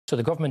So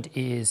the government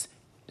is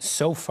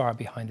so far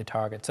behind the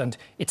targets, and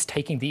it's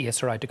taking the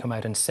ESRI to come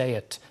out and say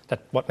it,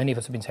 that what many of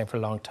us have been saying for a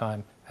long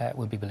time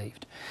will be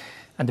believed.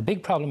 And the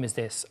big problem is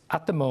this: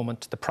 at the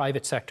moment, the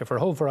private sector, for a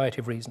whole variety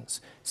of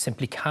reasons,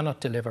 simply cannot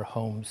deliver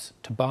homes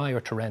to buy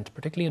or to rent,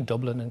 particularly in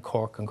Dublin and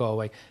Cork and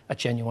Galway, at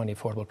genuinely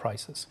affordable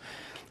prices.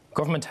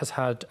 Government has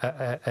had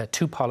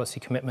two policy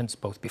commitments,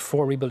 both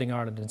before Rebuilding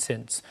Ireland and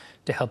since,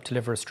 to help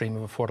deliver a stream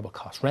of affordable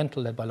cost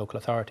rental led by local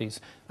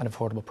authorities and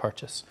affordable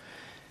purchase.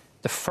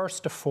 The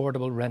first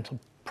affordable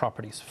rental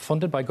properties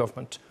funded by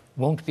government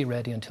won't be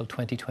ready until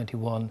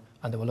 2021,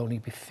 and there will only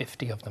be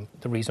 50 of them.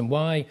 The reason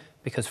why?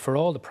 Because for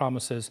all the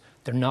promises,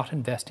 they're not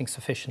investing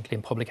sufficiently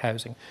in public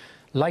housing.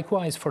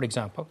 Likewise, for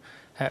example,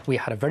 we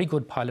had a very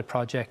good pilot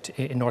project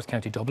in North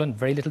County Dublin,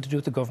 very little to do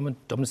with the government,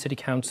 Dublin City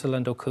Council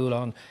and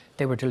O'Coolon.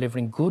 They were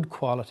delivering good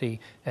quality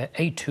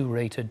A2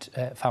 rated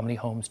family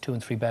homes, 2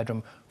 and 3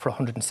 bedroom, for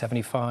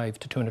 175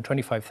 to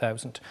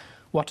 225,000.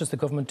 What does the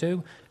government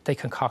do? They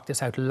concoct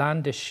this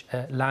outlandish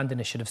land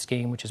initiative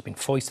scheme, which has been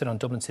foisted on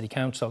Dublin City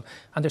Council,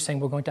 and they're saying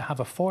we're going to have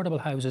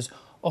affordable houses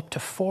up to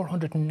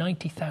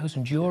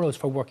 €490,000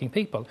 for working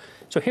people.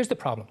 So here's the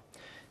problem.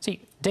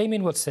 See,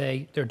 Damien will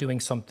say they're doing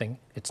something.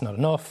 It's not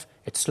enough,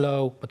 it's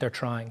slow, but they're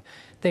trying.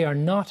 They are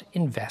not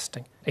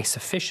investing a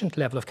sufficient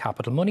level of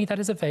capital, money that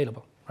is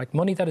available, right?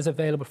 Money that is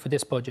available for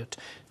this budget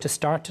to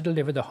start to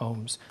deliver the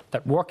homes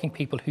that working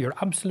people, who you're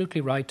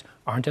absolutely right,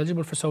 aren't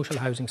eligible for social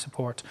housing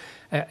support,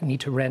 need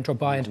to rent or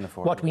buy. And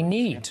what we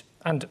need,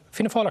 and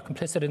Fianna Fáil are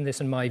complicit in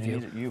this in my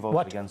view, you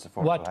voted against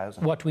affordable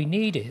housing. What we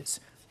need is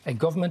a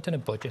government and a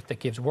budget that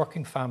gives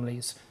working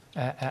families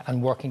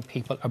and working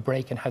people a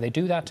break in how they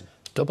do that.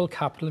 Double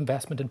capital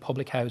investment in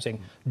public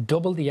housing,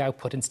 double the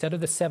output. Instead of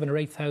the 7,000 or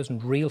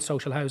 8,000 real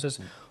social houses,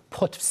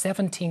 put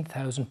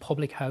 17,000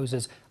 public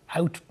houses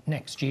out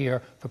next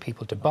year for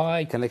people to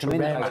buy, to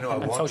rent,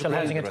 and social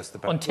housing.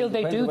 Until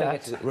they do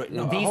that,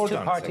 these two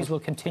parties will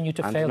continue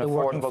to fail the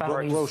working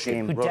families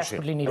who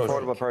desperately need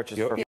affordable purchase.